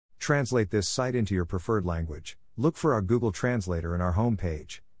Translate this site into your preferred language. Look for our Google Translator in our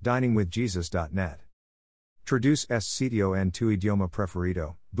homepage, diningwithjesus.net. Traduce este sitio en tu idioma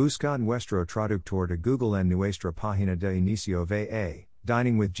preferido. Busca nuestro traductor de Google en nuestra página de inicio va,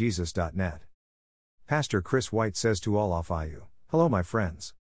 diningwithjesus.net. Pastor Chris White says to all of you, hello my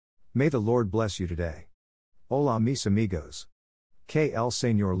friends. May the Lord bless you today. Hola mis amigos. Que el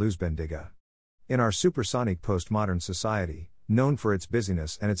Señor luz bendiga. In our supersonic postmodern society, known for its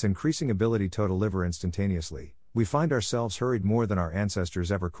busyness and its increasing ability to deliver instantaneously, we find ourselves hurried more than our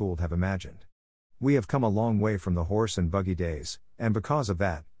ancestors ever could have imagined. We have come a long way from the horse and buggy days, and because of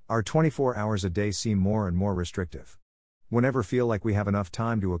that, our 24 hours a day seem more and more restrictive. We never feel like we have enough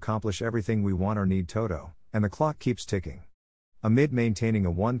time to accomplish everything we want or need toto, and the clock keeps ticking. Amid maintaining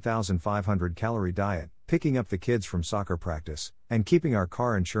a 1,500 calorie diet, picking up the kids from soccer practice, and keeping our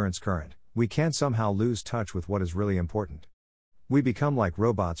car insurance current, we can somehow lose touch with what is really important. We become like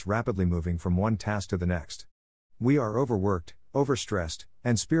robots rapidly moving from one task to the next. We are overworked, overstressed,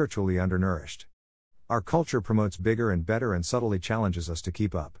 and spiritually undernourished. Our culture promotes bigger and better and subtly challenges us to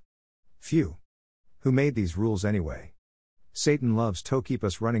keep up. Phew. Who made these rules anyway? Satan loves to keep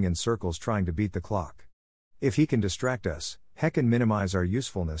us running in circles trying to beat the clock. If he can distract us, heck and minimize our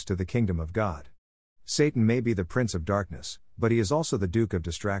usefulness to the kingdom of God. Satan may be the prince of darkness, but he is also the duke of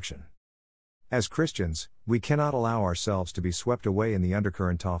distraction. As Christians, we cannot allow ourselves to be swept away in the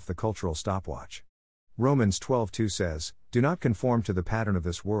undercurrent of the cultural stopwatch. Romans 12:2 says, do not conform to the pattern of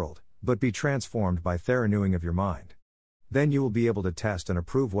this world, but be transformed by the renewing of your mind. Then you will be able to test and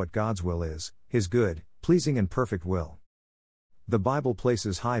approve what God's will is, His good, pleasing and perfect will. The Bible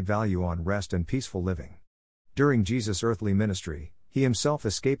places high value on rest and peaceful living. During Jesus' earthly ministry, He Himself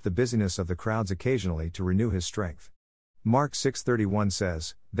escaped the busyness of the crowds occasionally to renew His strength. Mark 6:31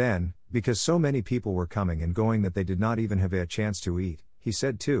 says, then, because so many people were coming and going that they did not even have a chance to eat, He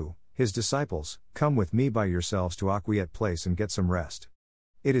said to His disciples, come with me by yourselves to a quiet place and get some rest.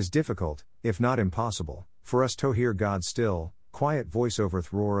 It is difficult, if not impossible, for us to hear God's still, quiet voice over the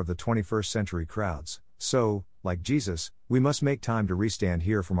roar of the 21st century crowds, so, like Jesus, we must make time to restand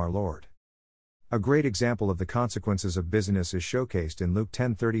hear from our Lord. A great example of the consequences of busyness is showcased in Luke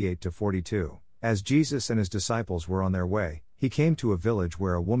 10:38-42. As Jesus and His disciples were on their way, He came to a village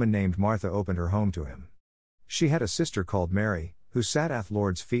where a woman named Martha opened her home to Him. She had a sister called Mary, who sat at the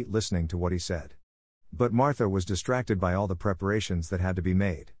Lord's feet listening to what He said. But Martha was distracted by all the preparations that had to be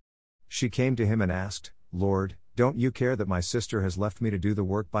made. She came to Him and asked, Lord, don't you care that my sister has left me to do the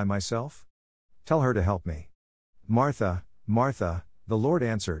work by myself? Tell her to help me. Martha, Martha, the Lord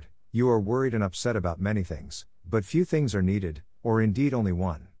answered, you are worried and upset about many things, but few things are needed, or indeed only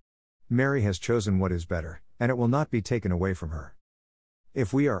one. Mary has chosen what is better, and it will not be taken away from her.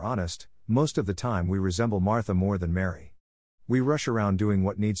 If we are honest, most of the time we resemble Martha more than Mary. We rush around doing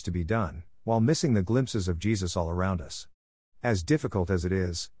what needs to be done, while missing the glimpses of Jesus all around us. As difficult as it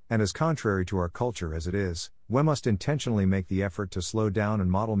is, and as contrary to our culture as it is, we must intentionally make the effort to slow down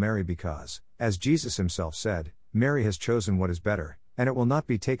and model Mary because, as Jesus Himself said, Mary has chosen what is better, and it will not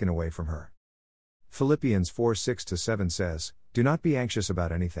be taken away from her. Philippians 4:6-7 says, do not be anxious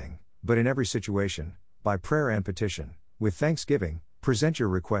about anything, but in every situation, by prayer and petition, with thanksgiving, present your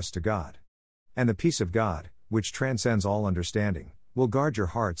requests to God. And the peace of God, which transcends all understanding, will guard your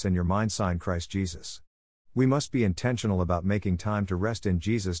hearts and your minds in Christ Jesus. We must be intentional about making time to rest in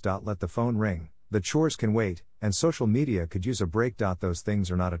Jesus. Let the phone ring, the chores can wait, and social media could use a break. Those things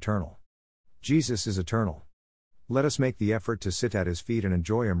are not eternal. Jesus is eternal. Let us make the effort to sit at His feet and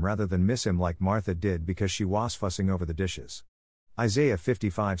enjoy Him rather than miss Him like Martha did because she was fussing over the dishes. Isaiah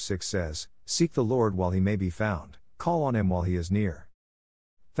 55:6 says, seek the Lord while He may be found, call on Him while He is near.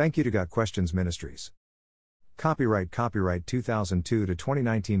 Thank you to Got Questions Ministries. Copyright 2002 to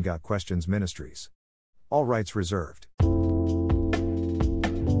 2019 Got Questions Ministries. All rights reserved.